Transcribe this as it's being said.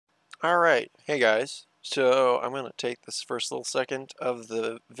Alright, hey guys. So I'm going to take this first little second of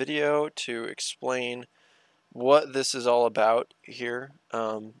the video to explain what this is all about here.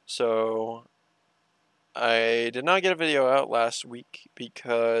 So I did not get a video out last week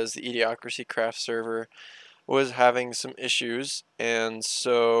because the Idiocracy Craft server was having some issues, and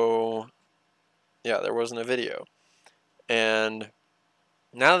so yeah, there wasn't a video. And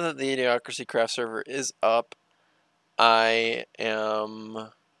now that the Idiocracy Craft server is up, I am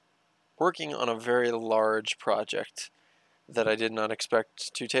working on a very large project that I did not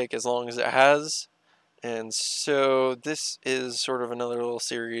expect to take as long as it has. And so this is sort of another little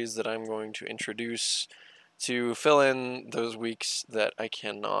series that I'm going to introduce to fill in those weeks that I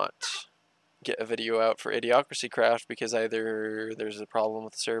cannot get a video out for Idiocracy Craft because either there's a problem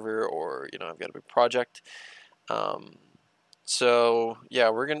with the server or, you know, I've got a big project. So yeah,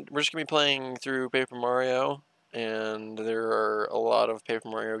 we're just gonna be playing through Paper Mario, and there are a lot of Paper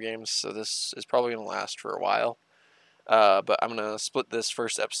Mario games, so this is probably gonna last for a while. But I'm gonna split this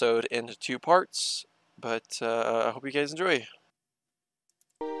first episode into 2 parts. But I hope you guys enjoy.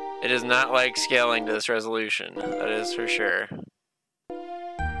 It is not like scaling to this resolution, that is for sure.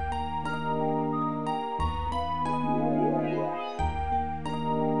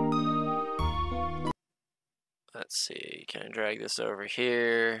 Let's see, can I drag this over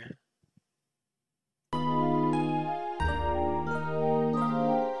here?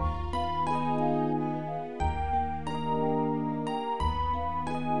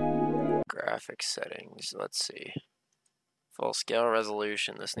 Graphics settings, let's see. Full scale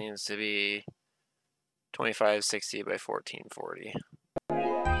resolution, this needs to be 2560 by 1440.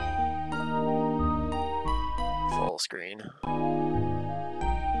 Full screen.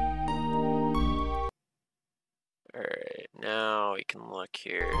 Alright, now we can look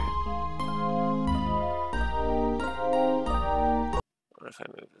here. What if I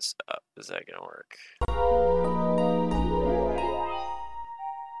move this up? Is that gonna work?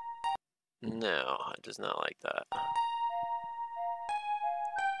 No, it does not like that.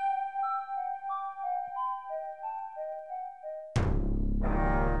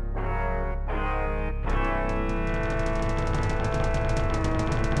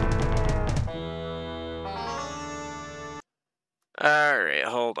 Alright,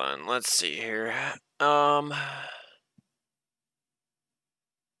 hold on. Let's see here.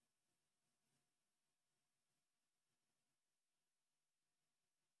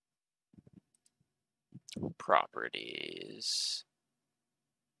 Properties.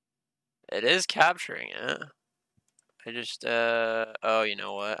 It is capturing it. I just, oh, you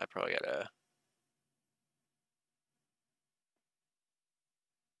know what? I probably gotta...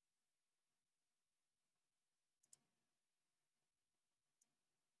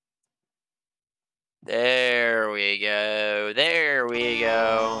 There we go. There we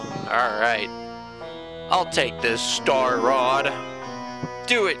go. Alright. I'll take this star rod.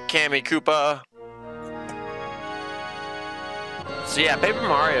 Do it, Kammy Koopa. So yeah, Paper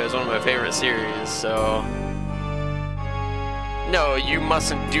Mario is one of my favorite series, so... No, you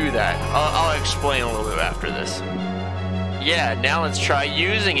mustn't do that. I'll explain a little bit after this. Yeah, now let's try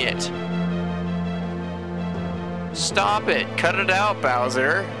using it. Stop it. Cut it out,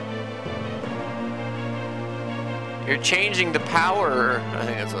 Bowser. You're changing the power. I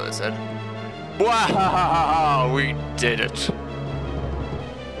think that's what I said. Wow, we did it.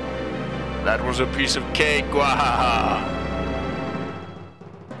 That was a piece of cake. Wow.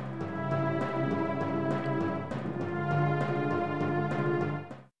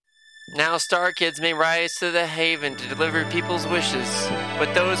 Now Star Kids may rise to the haven to deliver people's wishes,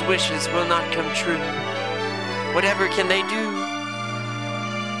 but those wishes will not come true. Whatever can they do?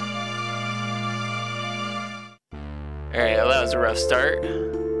 Alright, well, that was a rough start.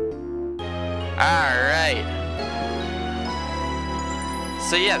 Alright.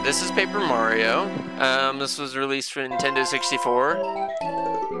 So yeah, this is Paper Mario. This was released for Nintendo 64.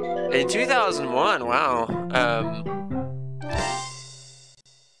 In 2001, wow.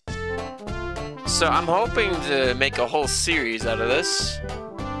 So I'm hoping to make a whole series out of this.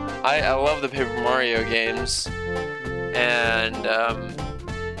 I love the Paper Mario games, and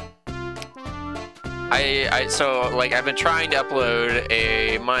I've been trying to upload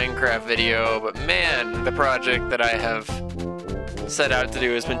a Minecraft video, but man, the project that I have set out to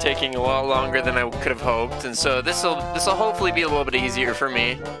do has been taking a lot longer than I could have hoped, and so this'll hopefully be a little bit easier for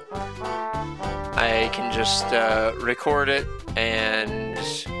me. I can just record it, and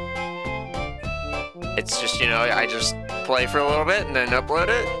it's just, you know, I just play for a little bit and then upload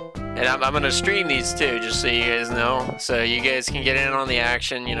it. And I'm gonna stream these too, just so you guys know. So you guys can get in on the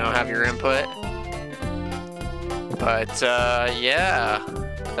action, you know, have your input. But, yeah.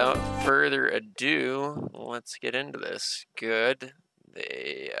 without further ado, let's get into this. Good.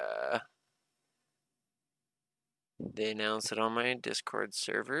 They announced it on my Discord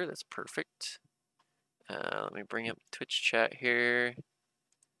server. That's perfect. Let me bring up Twitch chat here.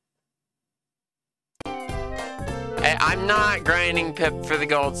 I'm not grinding Pip for the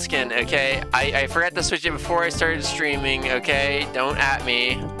gold skin, okay? I forgot to switch it before I started streaming, okay? Don't at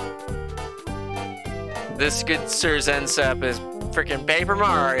me. This good Sir Zensep is freaking Paper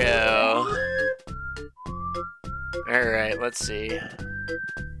Mario. Alright, let's see.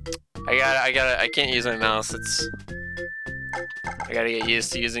 I can't use my mouse. I gotta get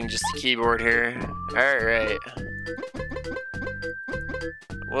used to using just the keyboard here. Alright.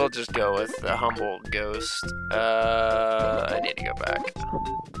 We'll just go with the humble ghost. I need to go back.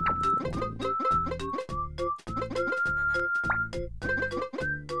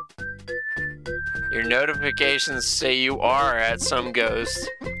 Your notifications say you are at some ghost.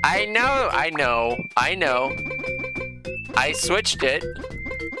 I know. I switched it.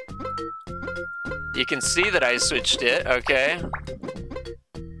 You can see that I switched it, okay?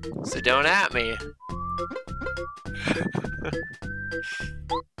 So don't at me.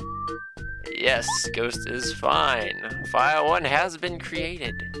 Yes, ghost is fine. File 1 has been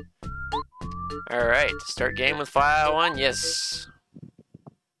created. Alright, start game with File 1, yes.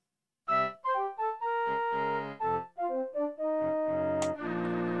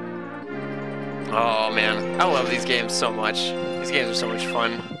 Oh man, I love these games so much. These games are so much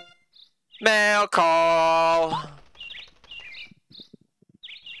fun. Mail call!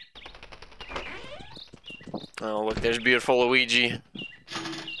 Oh look, there's beautiful Luigi.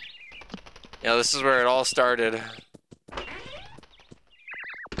 Yeah, this is where it all started.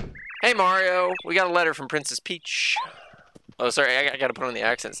 Hey Mario, we got a letter from Princess Peach. Oh, sorry, I gotta put on the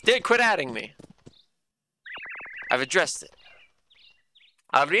accents. Dude, quit adding me. I've addressed it.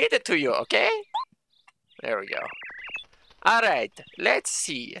 I'll read it to you, okay? There we go. Alright, let's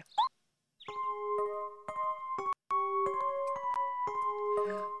see.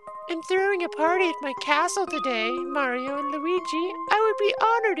 I'm throwing a party at my castle today, Mario and Luigi. I would be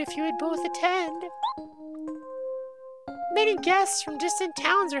honored if you would both attend. Many guests from distant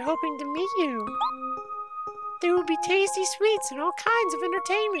towns are hoping to meet you. There will be tasty sweets and all kinds of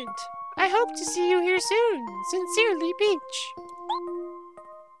entertainment. I hope to see you here soon. Sincerely, Peach.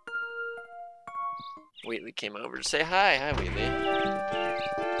 Wheatley came over to say hi. Hi, Wheatley.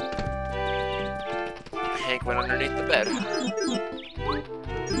 Hank went underneath the bed.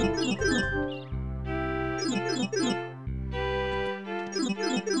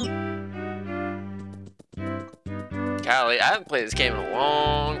 Golly, I haven't played this game in a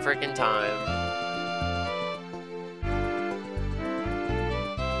long freaking time.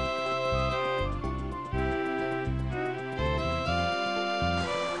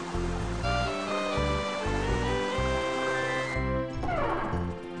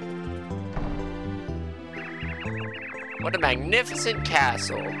 What a magnificent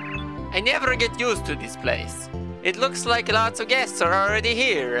castle. I never get used to this place. It looks like lots of guests are already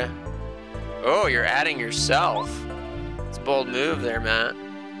here. Oh, you're adding yourself. It's a bold move there, Matt.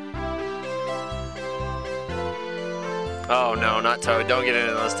 Oh no, not Toad. Don't get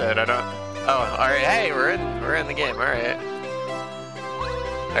into this, Toad. I don't. Oh, all right. Hey, we're in the game. All right.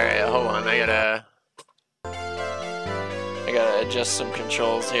 All right. Hold on. I gotta adjust some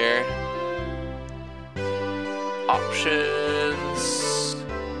controls here. Options.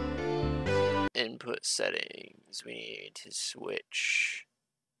 Input settings. We need to switch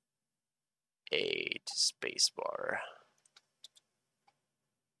A to spacebar.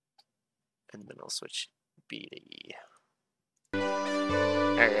 And then I'll switch B to E.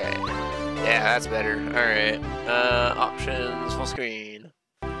 Alright. Yeah, that's better. Alright. Options, full screen.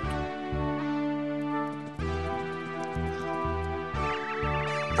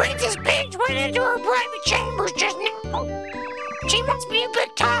 Princess Peach went into her private chambers just now. She must be a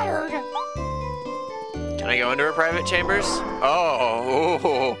bit tired. Can I go into her private chambers?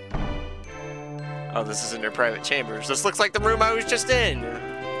 Oh. Oh, this isn't her private chambers. This looks like the room I was just in.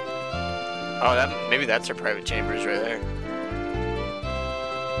 Oh, maybe that's her private chambers right there.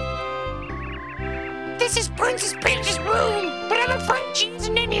 This is Princess Peach's room, but I'm afraid she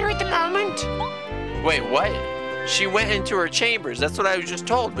isn't in here at the moment. Wait, what? She went into her chambers. That's what I was just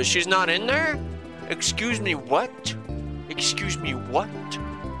told, but she's not in there? Excuse me, what? Excuse me, what?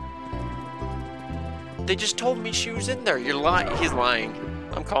 They just told me she was in there. You're lying. He's lying.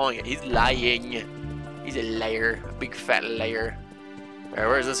 I'm calling it. He's lying. He's a liar. A big fat liar. Alright,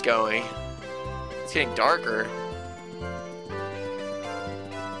 where's this going? It's getting darker.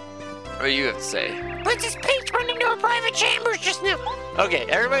 What do you have to say? Princess Peach went into her private chambers just now. Okay,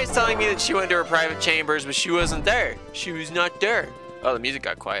 everybody's telling me that she went to her private chambers, but she wasn't there. She was not there. Oh, the music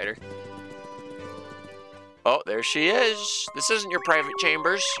got quieter. Oh, there she is. This isn't your private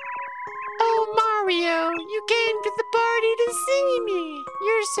chambers. Oh, Mario, you came to the party to see me.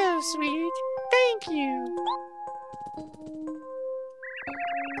 You're so sweet. Thank you.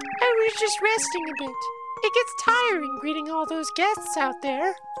 I was just resting a bit. It gets tiring greeting all those guests out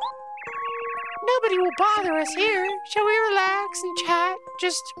there. Nobody will bother us here. Shall we relax and chat?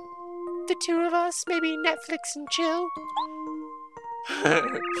 Just the two of us, maybe Netflix and chill.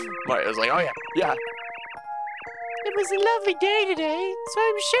 Mario's like, oh yeah. It was a lovely day today, so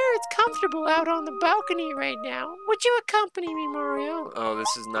I'm sure it's comfortable out on the balcony right now. Would you accompany me, Mario? Oh,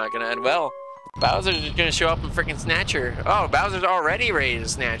 this is not gonna end well. Bowser's gonna show up and freaking snatch her. Oh, Bowser's already ready to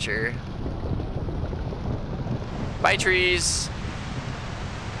snatch her. Bye, trees.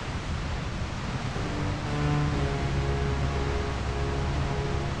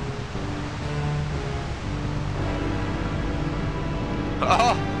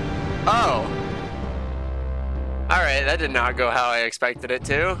 Oh. Alright, that did not go how I expected it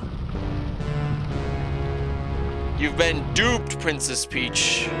to. You've been duped, Princess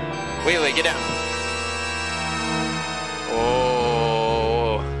Peach. Wait, get down.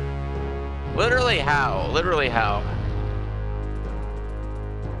 Oh. Literally how? Literally how?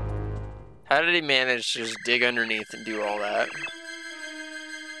 How did he manage to just dig underneath and do all that?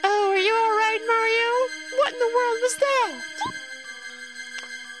 Oh, are you alright, Mario? What in the world was that?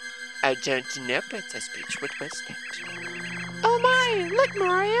 I don't know, Princess Peach. What was that? Oh my, look,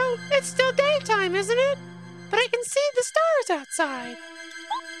 Mario. It's still daytime, isn't it? But I can see the stars outside.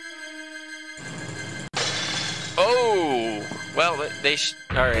 Oh! Well, they should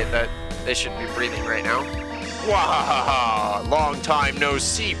be breathing right now. Wahaha! Long time no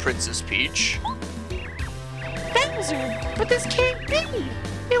see, Princess Peach. Bowser, but this can't be.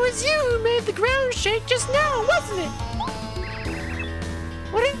 It was you who made the ground shake just now, wasn't it?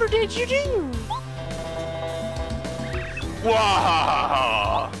 Whatever did you do?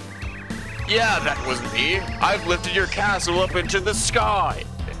 Wahaha! Yeah, that was me. I've lifted your castle up into the sky.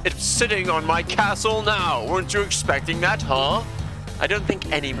 It's sitting on my castle now. Weren't you expecting that, huh? I don't think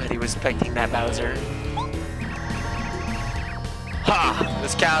anybody was expecting that, Bowser. Ha!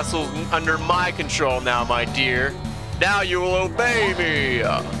 This castle's under my control now, my dear. Now you will obey me.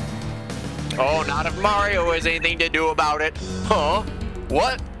 Oh, not if Mario has anything to do about it. Huh?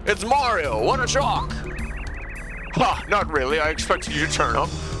 What? It's Mario. What a shock. Ha! Not really. I expected you to turn up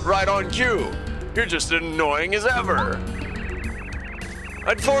right on cue. You're just as annoying as ever.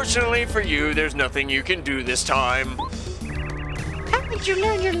 Unfortunately for you, there's nothing you can do this time. Haven't you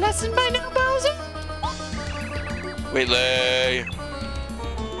learned your lesson by now, Bowser? Wheatley.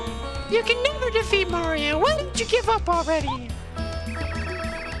 You can never defeat Mario. Why don't you give up already?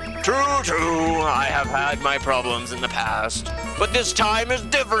 True. I have had my problems in the past, but this time is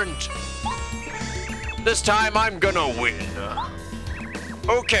different. This time I'm gonna win.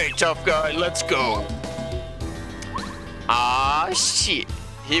 Okay, tough guy, let's go. Ah, shit.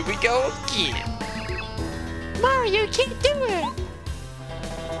 Here we go again. Mario, you can't do it.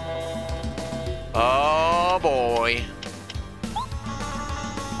 Oh, boy.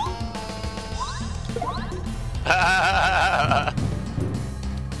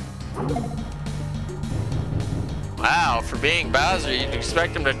 Wow, for being Bowser, you'd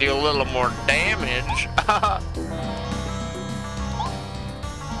expect him to do a little more damage.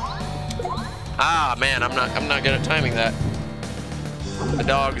 Ah, man, I'm not good at timing that. The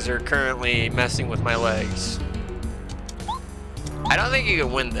dogs are currently messing with my legs. I don't think you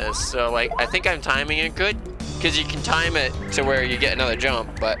can win this, so like I think I'm timing it good, because you can time it to where you get another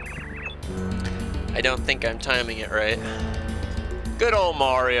jump, but I don't think I'm timing it right. Good old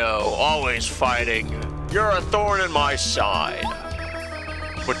Mario, always fighting. You're a thorn in my side.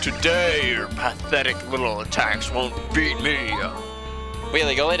 But today, your pathetic little attacks won't beat me.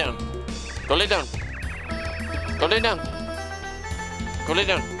 Wheelie, go lay down. Go lay down. Go lay down. Go lay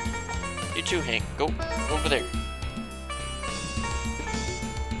down. You too, Hank. Go over there.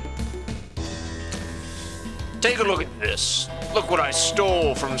 Take a look at this. Look what I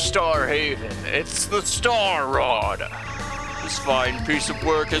stole from Star Haven. It's the Star Rod. This fine piece of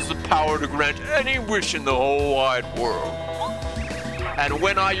work has the power to grant any wish in the whole wide world. And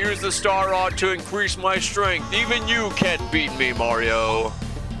when I use the Star Rod to increase my strength, even you can't beat me, Mario.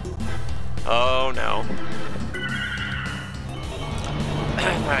 Oh, no.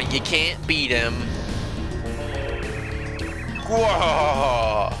 You can't beat him.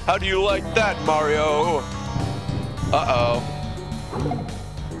 Whoa! How do you like that, Mario? Uh-oh.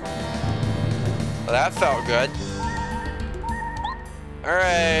 Well, that felt good.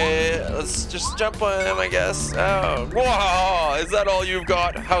 Alright, let's just jump on him, I guess. Oh, whoa! Is that all you've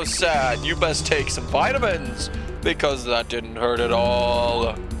got? How sad. You best take some vitamins, because that didn't hurt at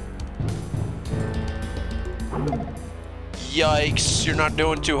all. Yikes, you're not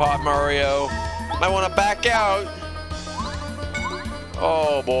doing too hot, Mario. Might want to back out.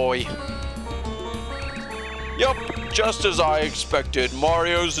 Oh, boy. Yup, just as I expected,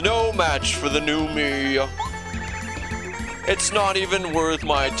 Mario's no match for the new me. It's not even worth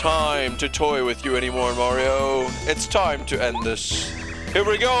my time to toy with you anymore, Mario. It's time to end this. Here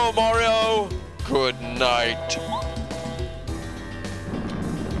we go, Mario. Good night.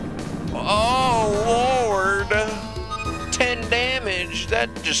 Oh, Lord. 10 damage.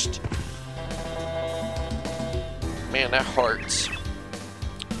 That just... Man, that hurts.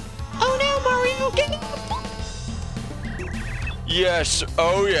 Oh no, Mario, get up! Yes,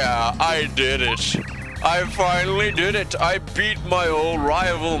 oh yeah, I did it. I finally did it. I beat my old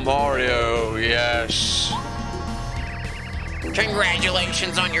rival Mario, yes.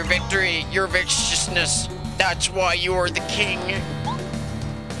 Congratulations on your victory, your viciousness. That's why you're the king.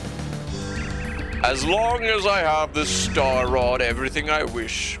 As long as I have this star rod, everything I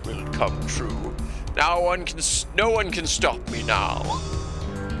wish will come true. No one can stop me now.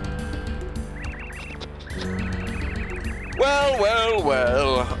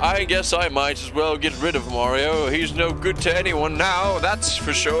 Well, I guess I might as well get rid of Mario. He's no good to anyone now, that's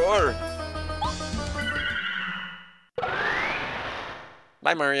for sure.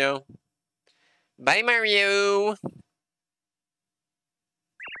 Bye, Mario. Bye, Mario.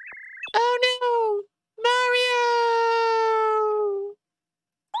 Oh no, Mario!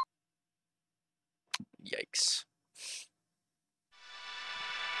 Yikes.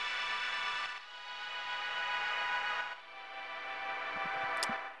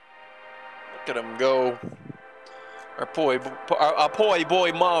 Look at him go. Our poor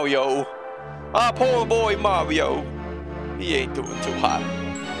boy Mario. Our poor boy Mario. He ain't doing too hot.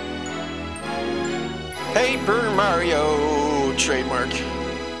 Paper Mario trademark.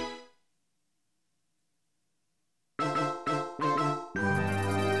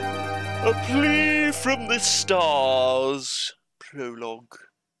 A plea from the stars. Prologue.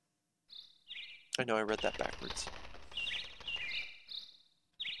 I know I read that backwards.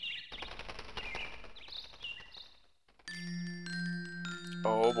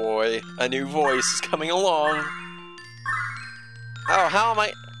 Oh boy, a new voice is coming along. Oh, how am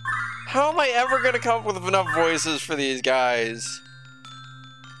I ever gonna come up with enough voices for these guys?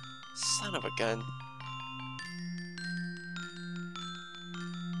 Son of a gun.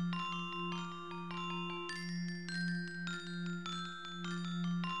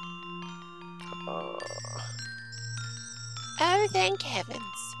 Oh, thank heavens.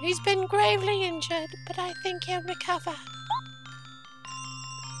 He's been gravely injured, but I think he'll recover.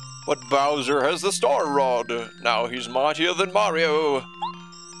 But Bowser has the Star Rod. Now he's mightier than Mario.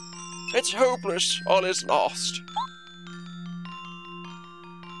 It's hopeless. All is lost.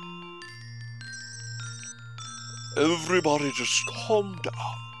 Everybody just calm down.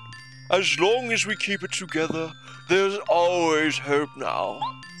 As long as we keep it together, there's always hope now.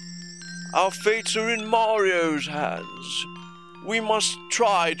 Our fates are in Mario's hands. We must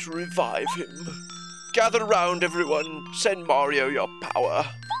try to revive him. Gather round, everyone. Send Mario your power.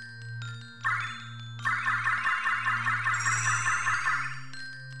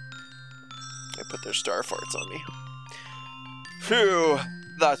 They put their star farts on me. Phew,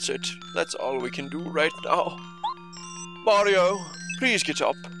 that's it. That's all we can do right now. Mario, please get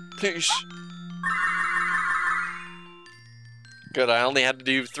up. Please. Good, I only had to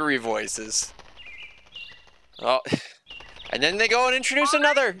do 3 voices. Oh, and then they go and introduce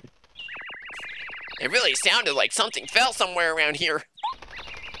another. It really sounded like something fell somewhere around here.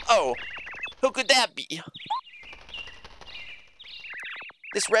 Oh, who could that be?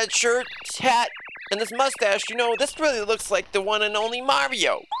 This red shirt, hat, and this mustache, you know, this really looks like the one and only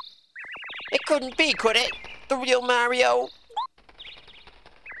Mario. It couldn't be, could it? The real Mario?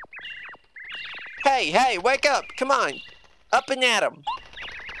 Hey, wake up, come on. Up and at him.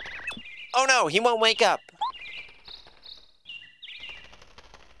 Oh no, he won't wake up.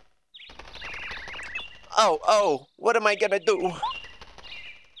 Oh, what am I gonna do?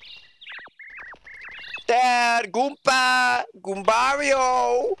 Dad, Goombario!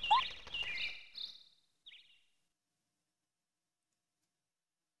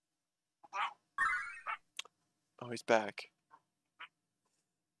 Oh, he's back.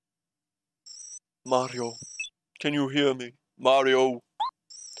 Mario, can you hear me? Mario,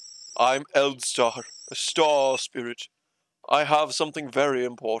 I'm Eldstar, a star spirit. I have something very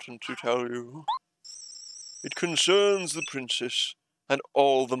important to tell you. It concerns the princess and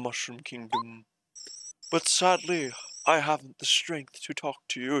all the Mushroom Kingdom. But sadly, I haven't the strength to talk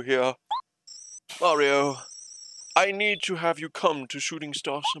to you here. Mario, I need to have you come to Shooting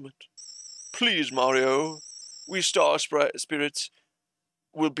Star Summit. Please, Mario, we Star Spirits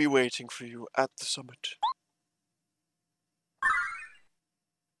will be waiting for you at the summit.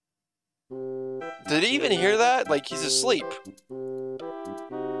 Did he even hear that? Like, he's asleep.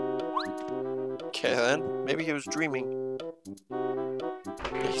 Okay then, maybe he was dreaming.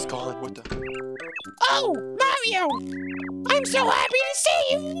 Yeah, he's gone, what the... Oh, Mario! I'm so happy to see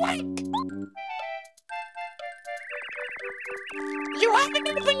you awake! You haven't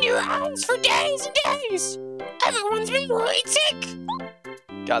opened your eyes for days and days! Everyone's been worried sick!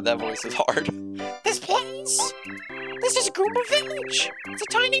 God, that voice is hard. This place? This is Goomba Village! It's a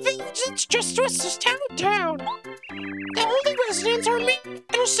tiny village that's just west of town. The only residents are me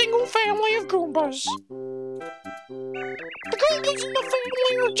and a single family of Goombas. The Goombas in the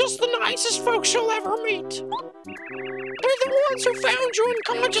family are just the nicest folks you'll ever meet. They're the ones who found you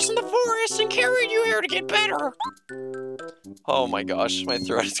unconscious in the forest and carried you here to get better. Oh my gosh, my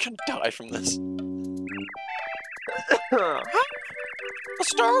throat is gonna die from this. Huh? A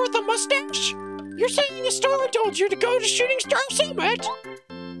star with a mustache? You're saying a star told you to go to Shooting Star Summit?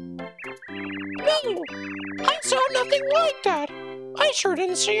 No, I saw nothing like that. I sure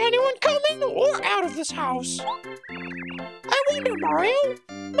didn't see anyone come in or out of this house. I wonder, Mario,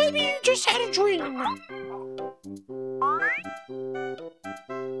 maybe you just had a dream.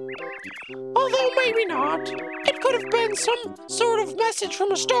 Although maybe not. It could have been some sort of message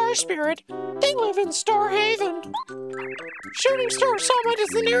from a star spirit. They live in Star Haven. Shooting Star Summit is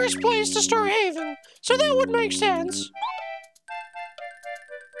the nearest place to Star Haven, so that would make sense.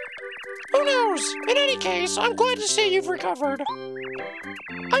 Who knows? In any case, I'm glad to see you've recovered.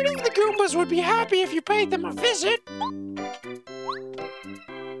 I know the Goombas would be happy if you paid them a visit.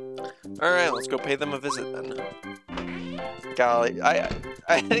 Alright, let's go pay them a visit then. Golly,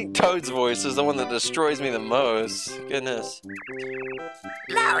 I think Toad's voice is the one that destroys me the most. Goodness.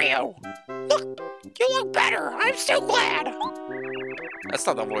 Mario! Look, you look better. I'm so glad. That's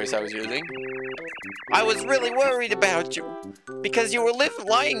not the voice I was using. I was really worried about you. Because you were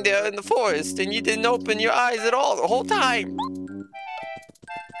lying there in the forest and you didn't open your eyes at all the whole time.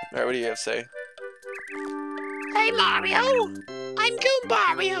 Alright, what do you have to say? Hey, Mario! I'm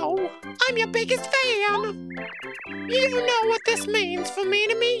Goombario. I'm your biggest fan. You don't know what this means for me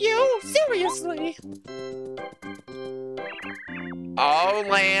to meet you. Seriously. Oh,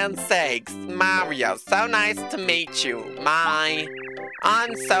 land sakes, Mario, so nice to meet you.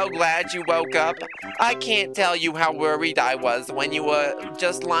 I'm so glad you woke up. I can't tell you how worried I was when you were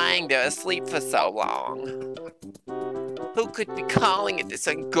just lying there asleep for so long. Who could be calling at this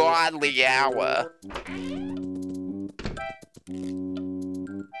ungodly hour?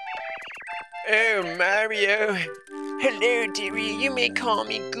 Oh, Mario. Hello, dearie. You may call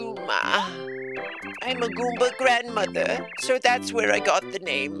me Goomba. I'm a Goomba grandmother, so that's where I got the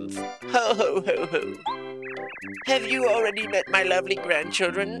name. Ho, ho, ho, ho. Have you already met my lovely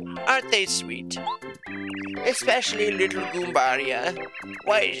grandchildren? Aren't they sweet? Especially little Goombaria.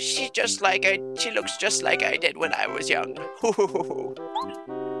 Why, she looks just like I did when I was young. Ho, ho, ho, ho.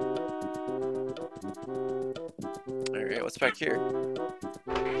 Alright, what's back here?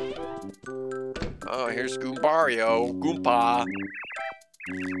 Oh, here's Goombario. Goomba.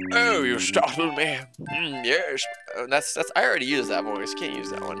 Oh, you startled me. Yes. That's I already used that voice. Can't use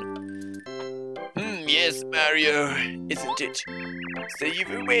that one. Yes, Mario, isn't it? So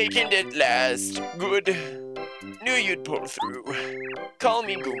you've awakened at last. Good. Knew you'd pull through. Call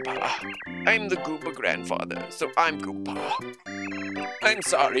me Goomba. I'm the Goomba grandfather, so I'm Goomba. I'm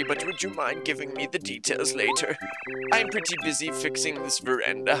sorry, but would you mind giving me the details later? I'm pretty busy fixing this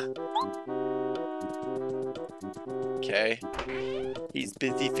veranda. Okay. He's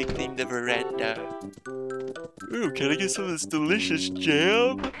busy fixing the veranda. Ooh, can I get some of this delicious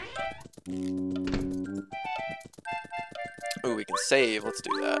jam? Ooh, we can save. Let's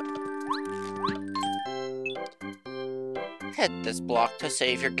do that. Hit this block to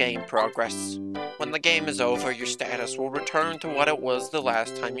save your game progress. When the game is over, your status will return to what it was the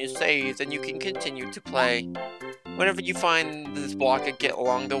last time you saved, and you can continue to play. Whenever you find this block again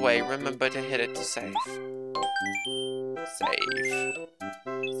along the way, remember to hit it to save. Save.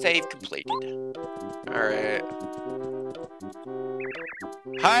 Save completed. Alright.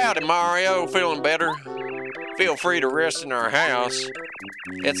 Howdy, Mario. Feeling better? Feel free to rest in our house.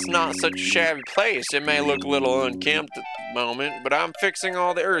 It's not such a shabby place. It may look a little unkempt at the moment, but I'm fixing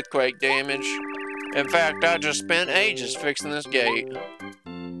all the earthquake damage. In fact, I just spent ages fixing this gate.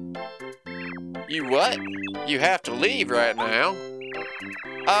 You what? You have to leave right now.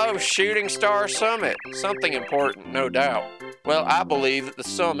 Oh, Shooting Star Summit. Something important, no doubt. Well, I believe that the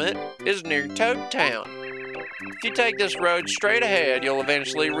summit is near Toad Town. If you take this road straight ahead, you'll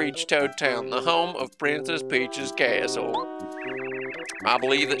eventually reach Toad Town, the home of Princess Peach's castle. I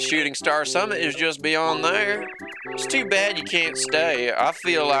believe that Shooting Star Summit is just beyond there. It's too bad you can't stay. I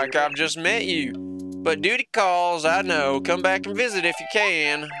feel like I've just met you. But duty calls, I know. Come back and visit if you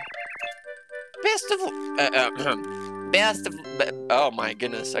can. Oh my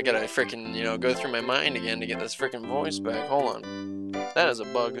goodness, I gotta freaking, go through my mind again to get this freaking voice back. Hold on. That is a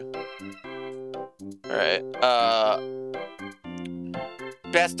bug. Alright,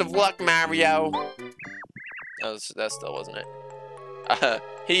 best of luck, Mario. That still wasn't it.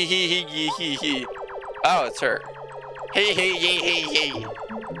 He. Oh, it's her. He.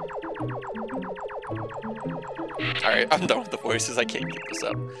 Alright, I'm done with the voices. I can't keep this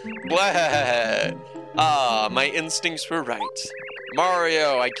up. Blah. Ah, my instincts were right.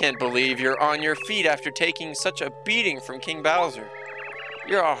 Mario, I can't believe you're on your feet after taking such a beating from King Bowser.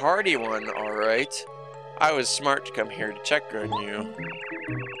 You're a hardy one, alright. I was smart to come here to check on you.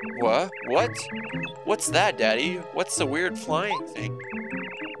 What? What's that, Daddy? What's the weird flying thing?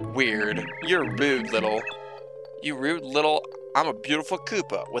 Weird. You're rude, little. You rude little... I'm a beautiful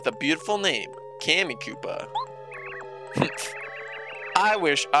Koopa with a beautiful name. Kammy Koopa. I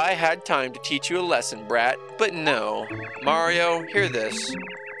wish I had time to teach you a lesson, brat, but no. Mario, hear this.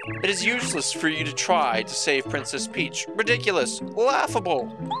 It is useless for you to try to save Princess Peach. Ridiculous.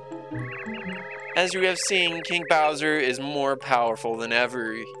 Laughable. As you have seen, King Bowser is more powerful than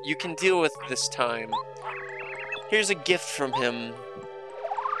ever. You can deal with this time. Here's a gift from him.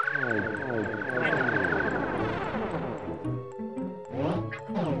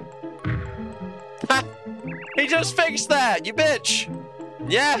 Ha! He just fixed that, you bitch!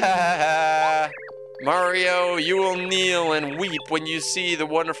 Yeah! Mario, you will kneel and weep when you see the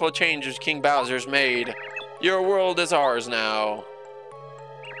wonderful changes King Bowser's made. Your world is ours now.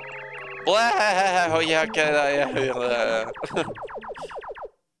 Blah!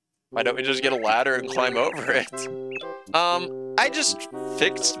 Why don't we just get a ladder and climb over it? I just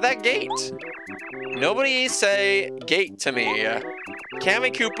fixed that gate. Nobody say gate to me.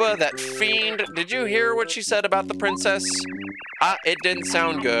 Kammy Koopa, that fiend, did you hear what she said about the princess? It didn't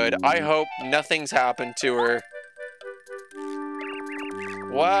sound good. I hope nothing's happened to her.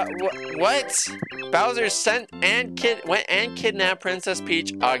 What? Bowser went and kidnapped Princess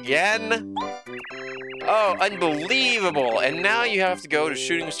Peach again? Oh, unbelievable. And now you have to go to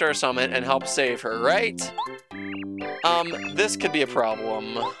Shooting Star Summit and help save her, right? This could be a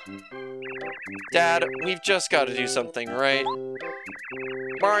problem. Dad, we've just got to do something, right?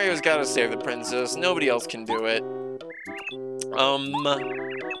 Mario's got to save the princess. Nobody else can do it.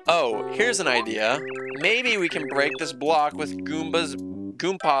 Oh, here's an idea. Maybe we can break this block with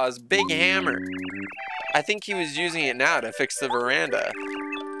Goompa's big hammer. I think he was using it now to fix the veranda.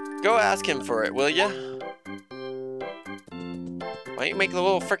 Go ask him for it, will ya? Why don't you make the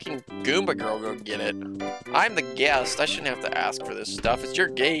little freaking Goomba girl go get it? I'm the guest. I shouldn't have to ask for this stuff. It's your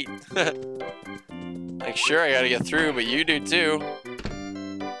gate. Like, sure, I gotta get through, but you do too.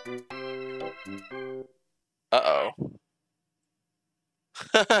 Uh-oh.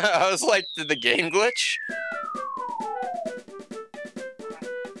 I was like, did the game glitch?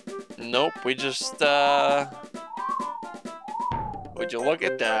 Nope, we just, would you look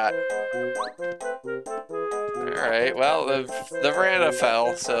at that? Alright, well, the veranda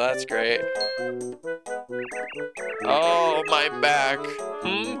fell, so that's great. Oh, my back.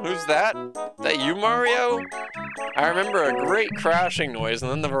 Who's that? That you, Mario? I remember a great crashing noise,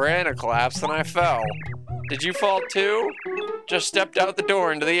 and then the veranda collapsed and I fell. Did you fall too? Just stepped out the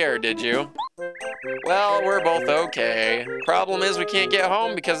door into the air, did you? Well, we're both okay. Problem is we can't get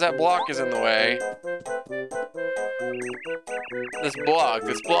home because that block is in the way. This block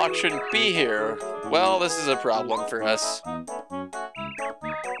shouldn't be here. Well, this is a problem for us.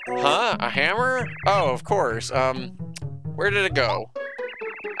 Huh? A hammer? Oh, of course. Where did it go?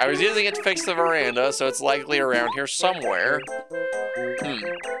 I was using it to fix the veranda, so it's likely around here somewhere.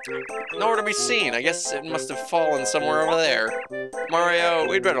 Nowhere to be seen. I guess it must have fallen somewhere over there. Mario,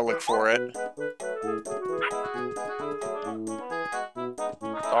 we'd better look for it.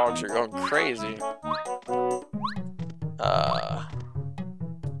 Dogs are going crazy.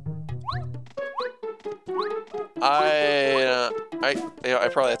 I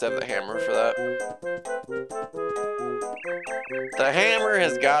probably have to have the hammer for that. The hammer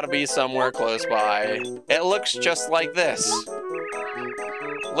has got to be somewhere close by. It looks just like this.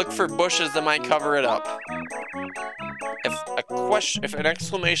 Look for bushes that might cover it up. if an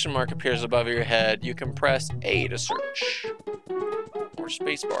exclamation mark appears above your head, you can press A to search. Or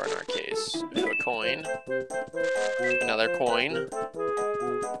spacebar in our case. Ooh, a coin. Another coin.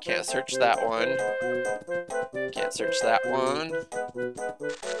 Can't search that one. Can't search that one.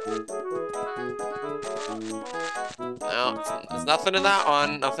 No, there's nothing in that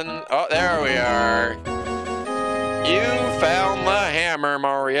one. Nothing. Oh, there we are. You found the hammer,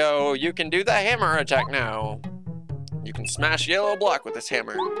 Mario. You can do the hammer attack now. You can smash yellow block with this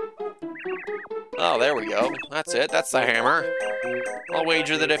hammer. Oh, there we go. That's it. That's the hammer. I'll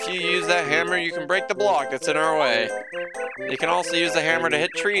wager that if you use that hammer, you can break the block that's in our way. You can also use the hammer to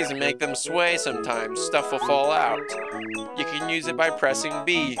hit trees and make them sway sometimes. Stuff will fall out. You can use it by pressing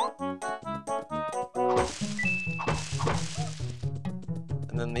B.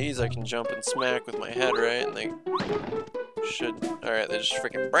 And then these I can jump and smack with my head, right? And they should... Alright, they just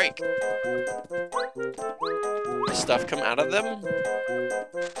freaking break. Does stuff come out of them?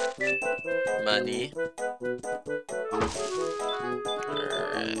 Money.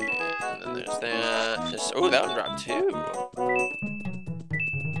 Alright, and then there's that. Oh, that one dropped too.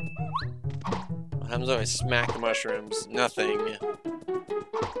 What happens when I smack the mushrooms? Nothing.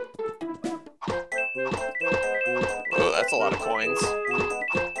 Oh, that's a lot of coins.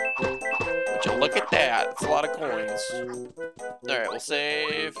 Would you look at that? That's a lot of coins. Alright, we'll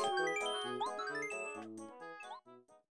save.